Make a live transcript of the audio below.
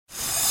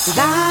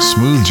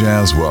Smooth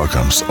Jazz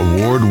welcomes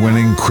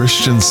award-winning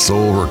Christian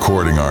soul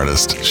recording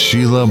artist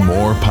Shelia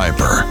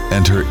Moore-Piper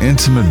and her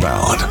intimate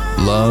ballad,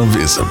 Love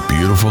is a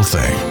Beautiful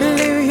Thing.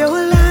 Live your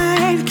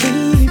life,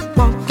 keep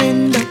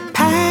walking the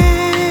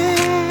path.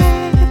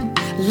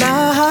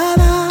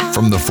 Love.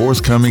 From the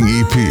forthcoming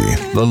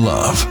EP, The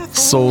Love,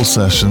 Soul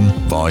Session,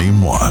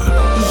 Volume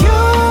 1.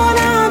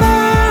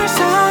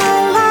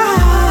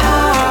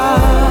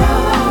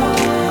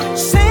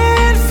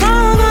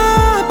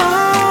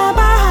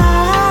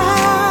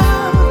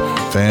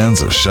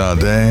 Fans of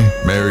Sade,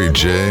 Mary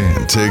J,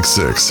 and Take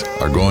 6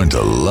 are going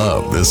to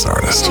love this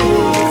artist.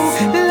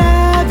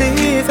 Love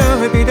is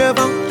a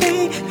beautiful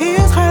thing.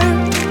 His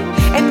hurt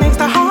and makes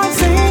the heart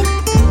sing.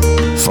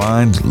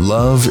 Find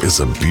Love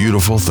is a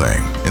Beautiful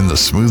Thing in the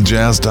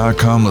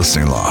smoothjazz.com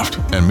listing loft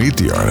and meet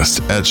the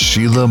artist at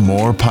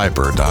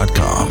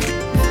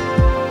SheliaMoorePiper.com.